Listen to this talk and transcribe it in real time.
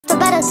For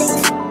better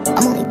things,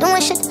 I'm only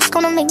doing shit that's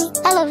gonna make me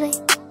elevate.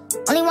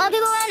 Only one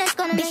people around that's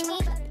gonna make me.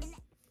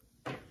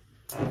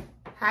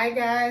 Hi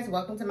guys,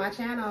 welcome to my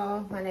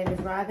channel. My name is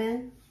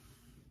Robin.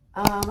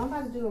 I'm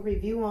about to do a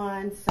review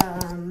on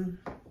some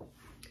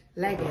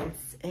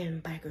leggings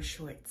and biker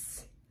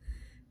shorts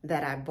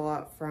that I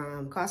bought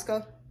from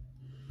Costco.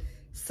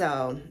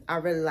 So I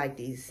really like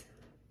these.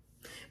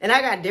 And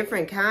I got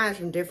different kinds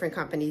from different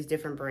companies,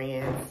 different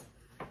brands.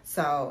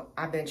 So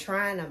I've been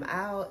trying them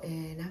out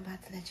and I'm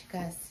about to let you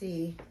guys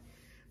see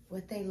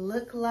what they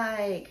look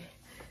like.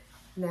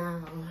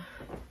 Now,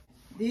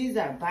 these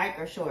are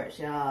biker shorts,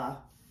 y'all.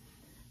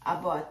 I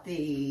bought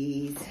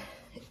these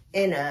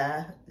in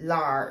a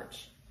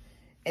large.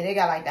 And they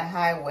got like the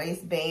high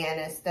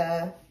waistband and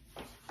stuff.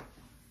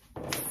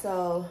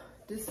 So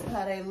this is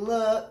how they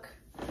look.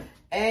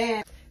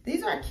 And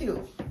these are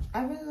cute.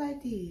 I really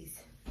like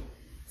these.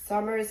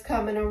 Summer is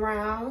coming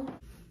around.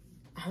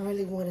 I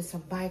really wanted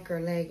some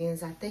biker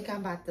leggings. I think I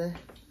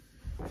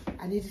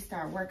need to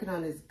start working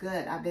on this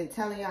gut. I've been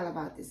telling y'all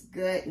about this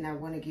gut and I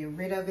want to get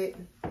rid of it.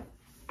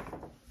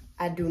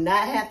 I do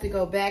not have to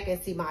go back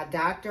and see my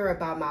doctor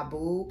about my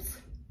boobs.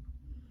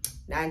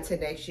 Not until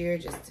next year,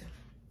 just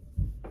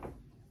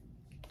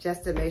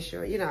to make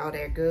sure, you know,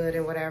 they're good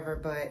and whatever.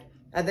 But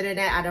other than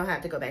that, I don't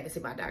have to go back and see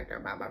my doctor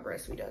about my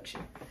breast reduction.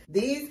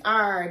 These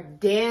are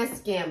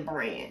Danskin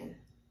brand.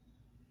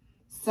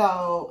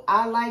 So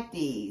I like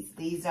these.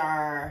 These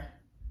are,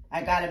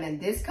 I got them in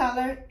this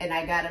color and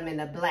I got them in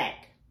the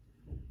black.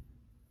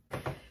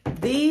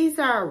 These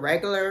are a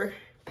regular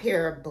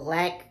pair of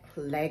black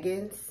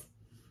leggings.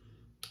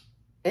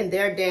 And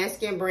they're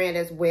Danskin brand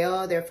as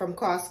well. They're from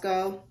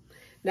Costco.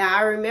 Now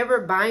I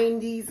remember buying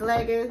these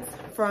leggings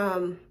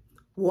from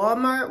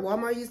Walmart.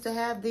 Walmart used to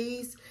have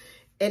these.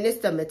 And it's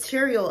the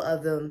material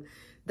of them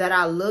that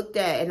I looked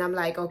at and I'm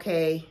like,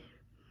 okay,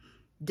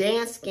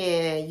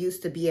 Danskin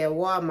used to be at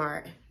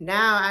Walmart.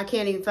 Now I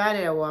can't even find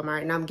it at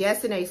Walmart. And I'm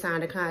guessing they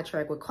signed a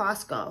contract with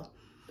Costco.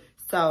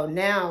 So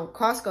now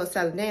Costco's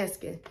selling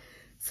Danskin.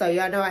 So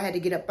y'all know I had to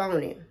get up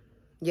on it.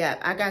 Yeah,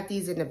 I got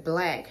these in the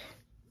black.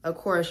 Of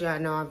course, y'all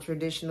know I'm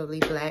traditionally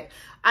black.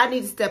 I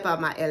need to step out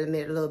my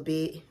element a little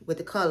bit with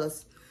the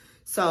colors.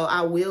 So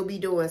I will be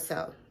doing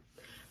so.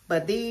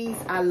 But these,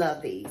 I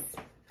love these.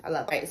 I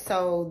love it.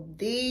 So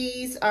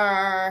these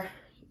are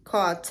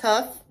called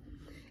Tuff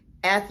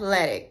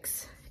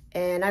Athletics.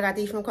 And I got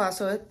these from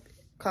Costco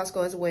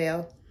as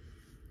well.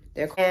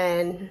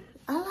 And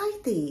I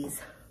like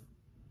these.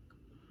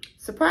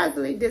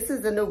 Surprisingly, this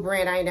is a new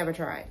brand I ain't never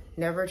tried.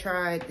 Never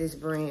tried this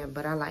brand,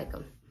 but I like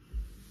them.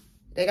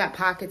 They got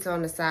pockets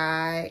on the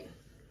side.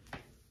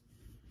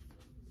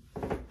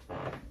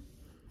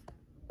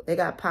 They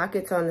got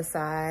pockets on the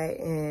side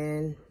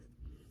and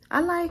I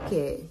like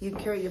it. You can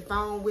carry your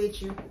phone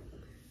with you.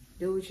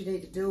 Do what you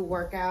need to do,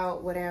 work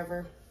out,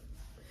 whatever.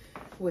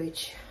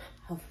 Which,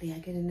 hopefully I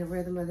get in the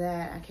rhythm of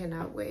that. I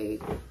cannot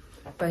wait.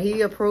 But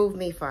he approved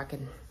me if I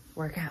can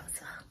work out.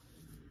 So,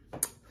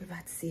 we're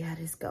about to see how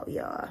this go,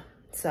 y'all.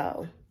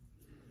 So,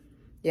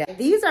 yeah.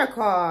 These are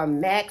called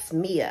Max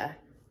Mia.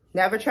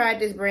 Never tried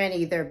this brand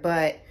either,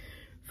 but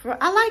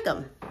I like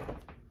them.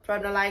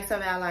 From the likes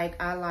of it, I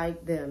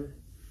like them.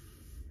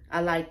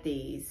 I like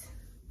these.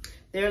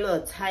 They're a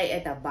little tight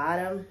at the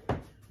bottom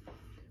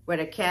where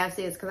the calves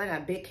is, because I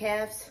got big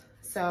calves.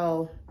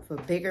 So for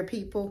bigger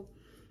people,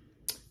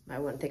 might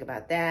want to think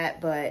about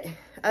that. But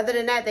other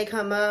than that, they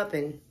come up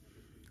and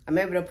I'm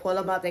able to pull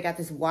them up. They got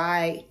this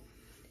wide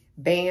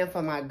band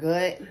for my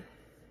gut.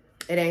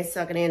 It ain't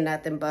sucking in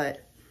nothing,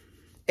 but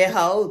it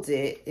holds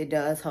it. It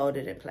does hold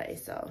it in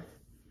place. So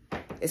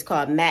it's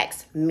called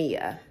Max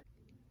Mia.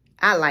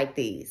 I like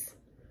these.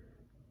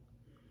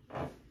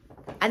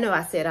 I know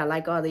I said I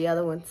like all the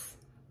other ones,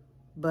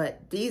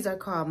 but these are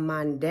called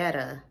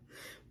Mandetta,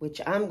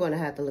 which I'm going to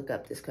have to look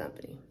up this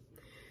company.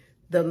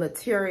 The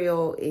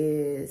material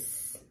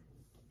is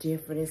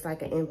different. It's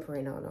like an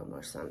imprint on them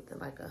or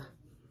something.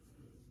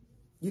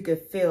 You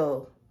could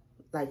feel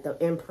like the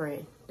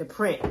imprint, the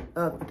print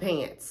of the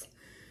pants.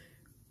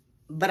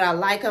 But I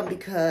like them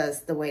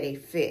because the way they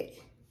fit,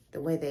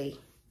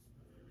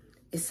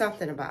 it's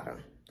something about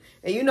them.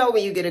 And you know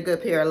when you get a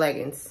good pair of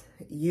leggings,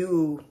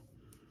 you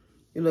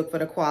look for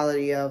the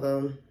quality of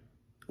them,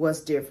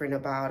 what's different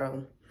about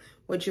them,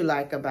 what you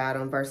like about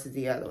them versus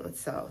the other ones.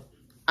 So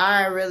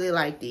I really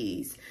like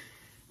these.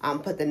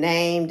 Put the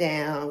name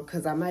down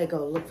because I might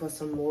go look for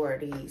some more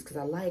of these because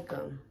I like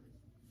them.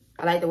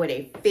 I like the way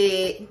they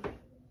fit.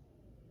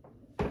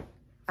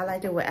 I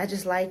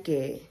just like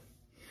it.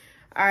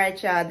 All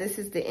right, y'all, this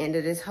is the end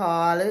of this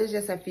haul. It was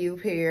just a few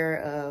pair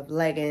of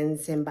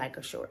leggings and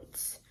biker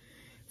shorts.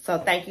 So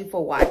thank you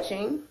for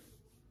watching.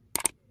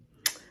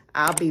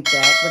 I'll be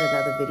back with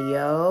another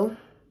video.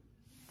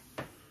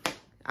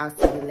 I'll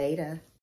see you later.